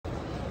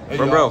Hey,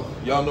 bro.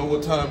 Y'all know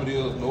what time it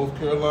is. North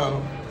Carolina.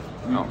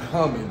 We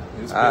coming.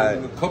 It's been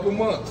in a couple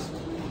months.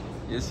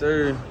 Yes,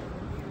 sir.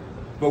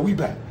 But we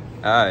back.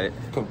 Alright.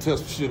 Come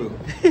test the shit up.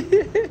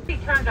 Be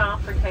turned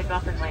off for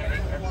takeoff and landing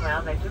as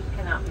well. They just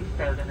cannot be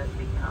stowed in a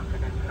seat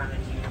cockpit in front of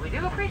you. We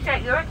do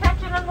appreciate your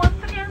attention, and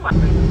once again, 9:43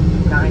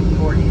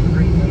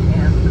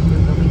 a.m. It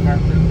will be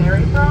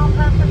necessary for all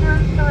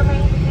passengers to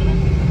remain seated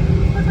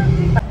with their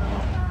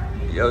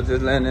seatbelts. Yo,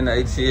 just landing in the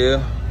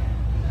ATL.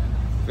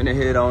 Finna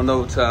head on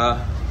over to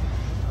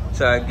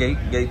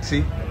gate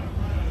T.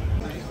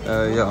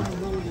 Yo,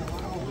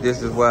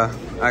 this is why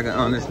I can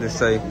honestly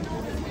say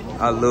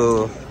I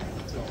love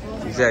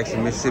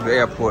Jackson, Mississippi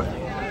Airport,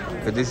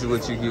 because this is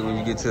what you get when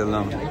you get to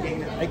Atlanta.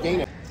 Next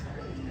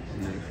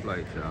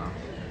flight, y'all.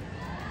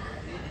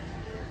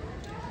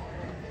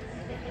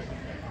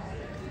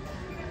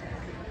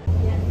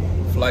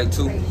 Flight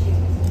 2.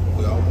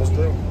 We almost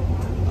there.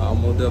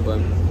 Almost there,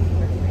 baby.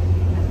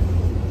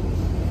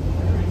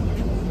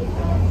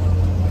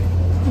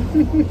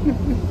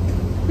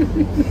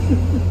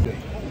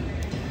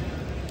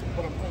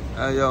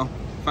 Hey, yo,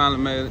 finally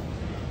made it.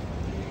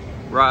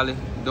 Raleigh,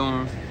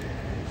 Durham.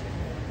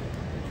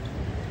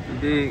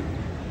 Big,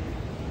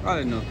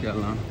 Raleigh, North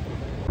Carolina.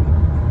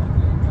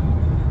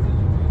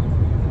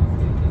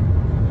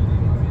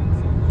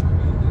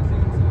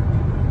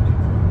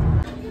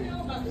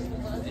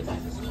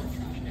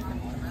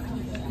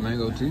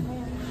 Mango tea.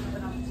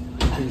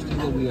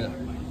 Where we at?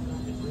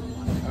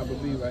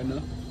 Probably right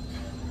now.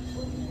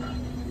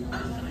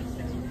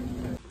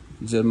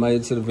 Just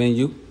made it to the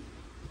venue.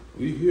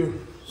 We here.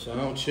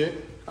 Sound check.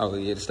 Oh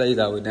yeah, the stage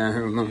all the way down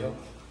here, remember? Yep.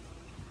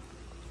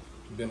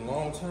 It's been a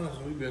long time since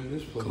we've been in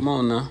this place. Come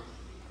on now.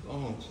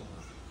 Long time.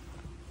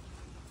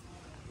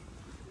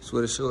 That's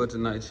what it's showing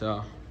tonight,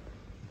 y'all.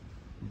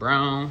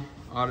 Brown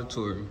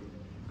Auditorium.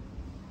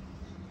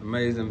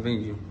 Amazing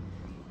venue.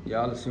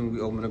 Y'all as soon as we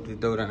open up the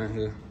door down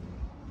here.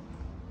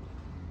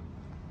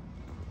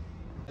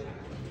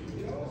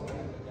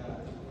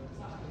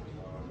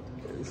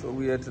 That's where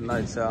we at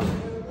tonight, y'all.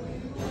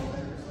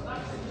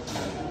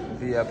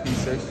 VIP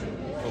section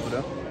over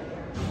there.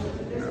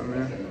 You know what I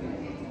mean?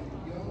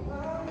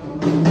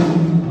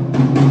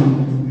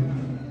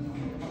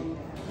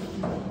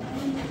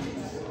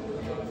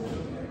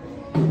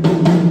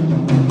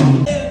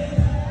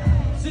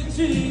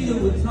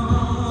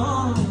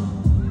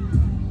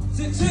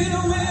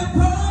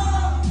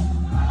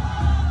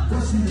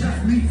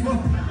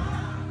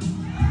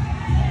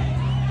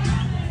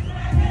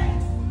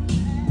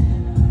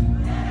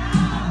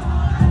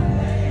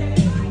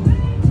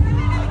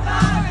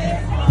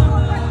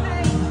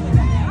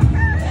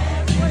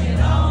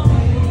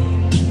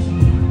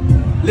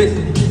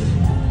 Listen.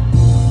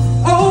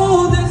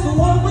 Oh, this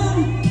woman,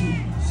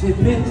 she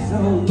meant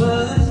so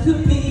much to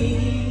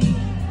me.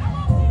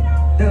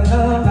 The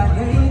love I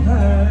gave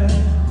her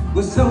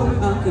was so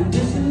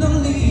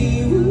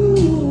unconditionally.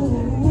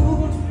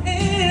 Ooh.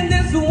 And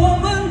this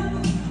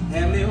woman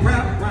had me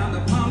wrapped around the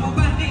palm of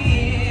my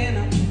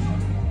hand.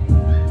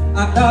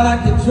 I thought I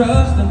could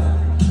trust her,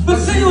 but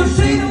she was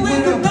cheating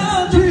with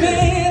another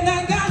man.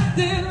 I got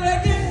this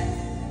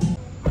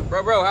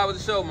record. Bro, how was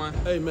the show, man?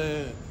 Hey,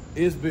 man,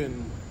 it's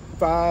been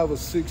 5 or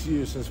 6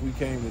 years since we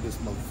came to this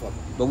motherfucker.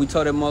 But we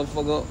tore that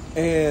motherfucker up.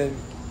 And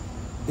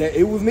that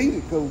it was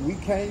needed because we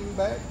came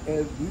back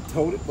and we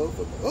tore it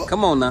motherfucker up.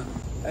 Come on now.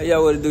 Hey,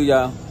 y'all, what to do,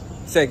 y'all?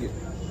 Check it.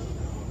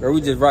 Girl,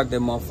 we just rocked that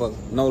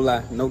motherfucker. No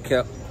lie, no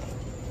cap.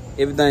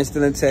 Everything's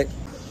still intact.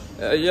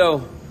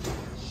 Yo,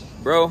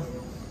 bro,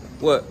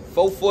 what,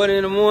 4:40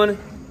 in the morning?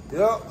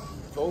 Yep,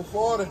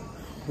 4:40.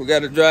 We got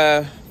to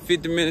drive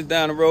 50 minutes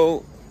down the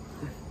road.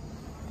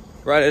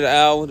 Right at an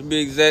hour, to be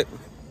exact.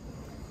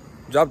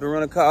 Drop the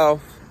rental car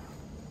off.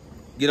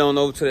 Get on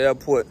over to the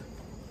airport.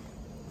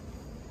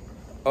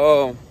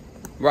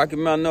 Rocky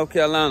Mount, North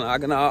Carolina.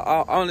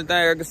 Only thing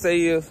I can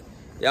say is,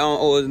 y'all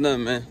don't owe us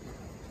nothing, man.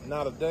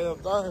 Not a damn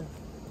thing.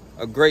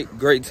 A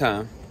great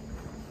time.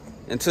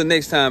 Until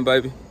next time,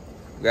 baby.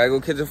 We gotta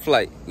go catch a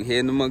flight. We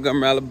heading to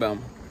Montgomery,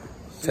 Alabama.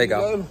 Take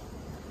off. Later.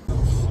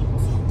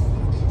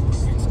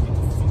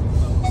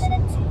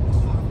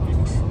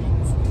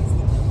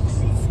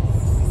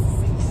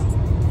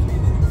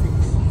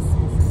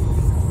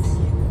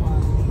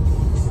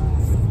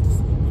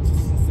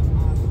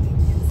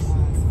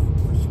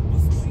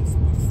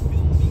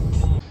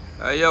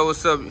 Hey, yo,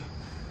 what's up?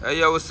 Hey,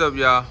 yo, what's up,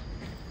 y'all?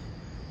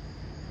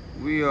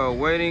 We are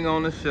waiting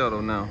on the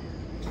shuttle now.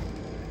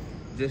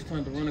 Just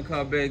turned the rental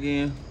car back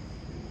in.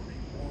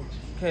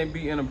 Can't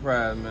beat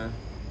Enterprise, man.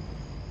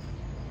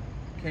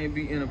 Can't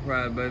beat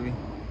Enterprise, baby.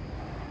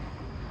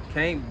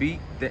 Can't beat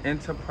the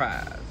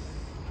Enterprise.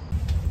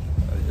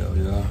 Hey, yo,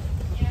 y'all.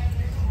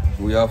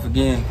 We off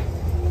again.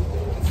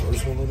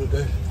 First one of the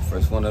day.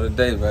 First one of the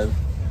day, baby.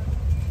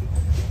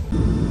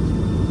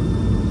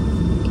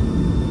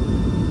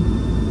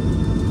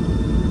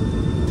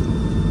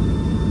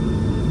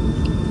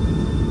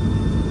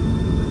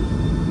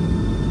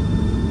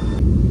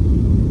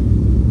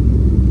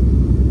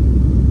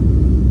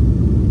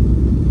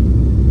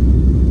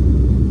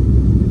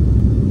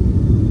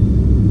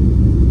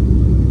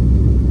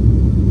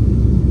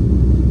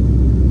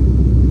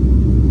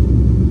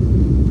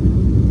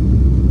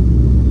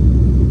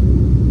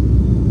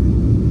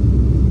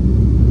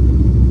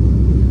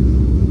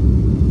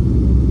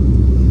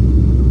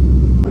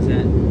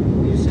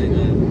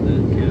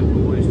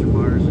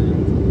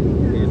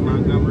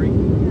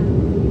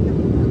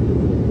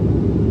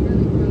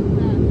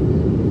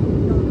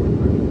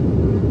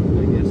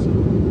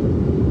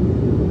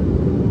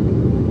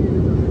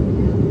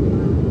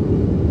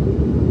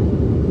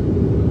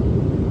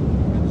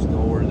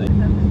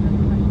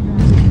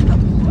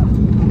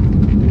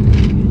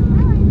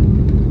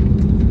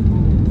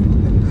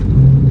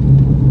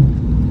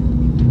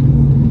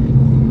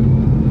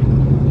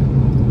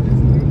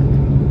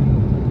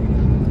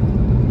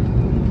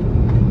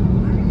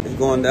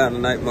 going down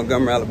tonight,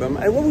 Montgomery,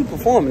 Alabama. Hey, what we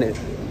performing at?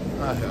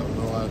 I have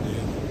no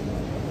idea.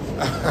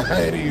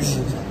 I ain't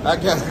even. I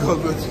gotta go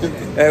look at it.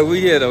 Hey,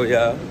 we here though,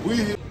 y'all. We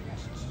here.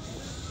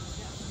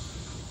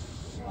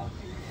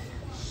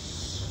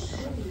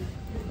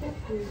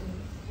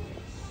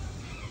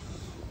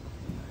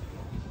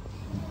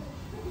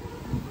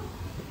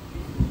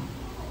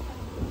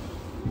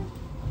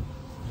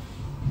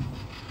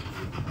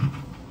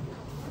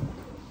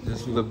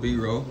 Just a little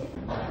B-roll.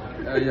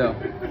 Hey, yo.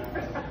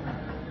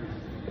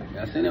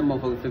 Y'all seen that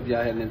motherfucker 50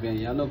 y'all had in that van.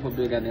 Y'all know put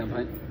big goddamn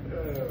pint.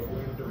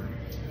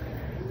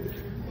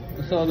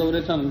 What's all over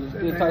there trying to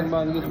still talking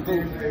about to get some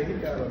food? He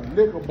got a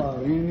liquor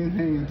bottle in his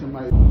hand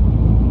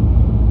tonight.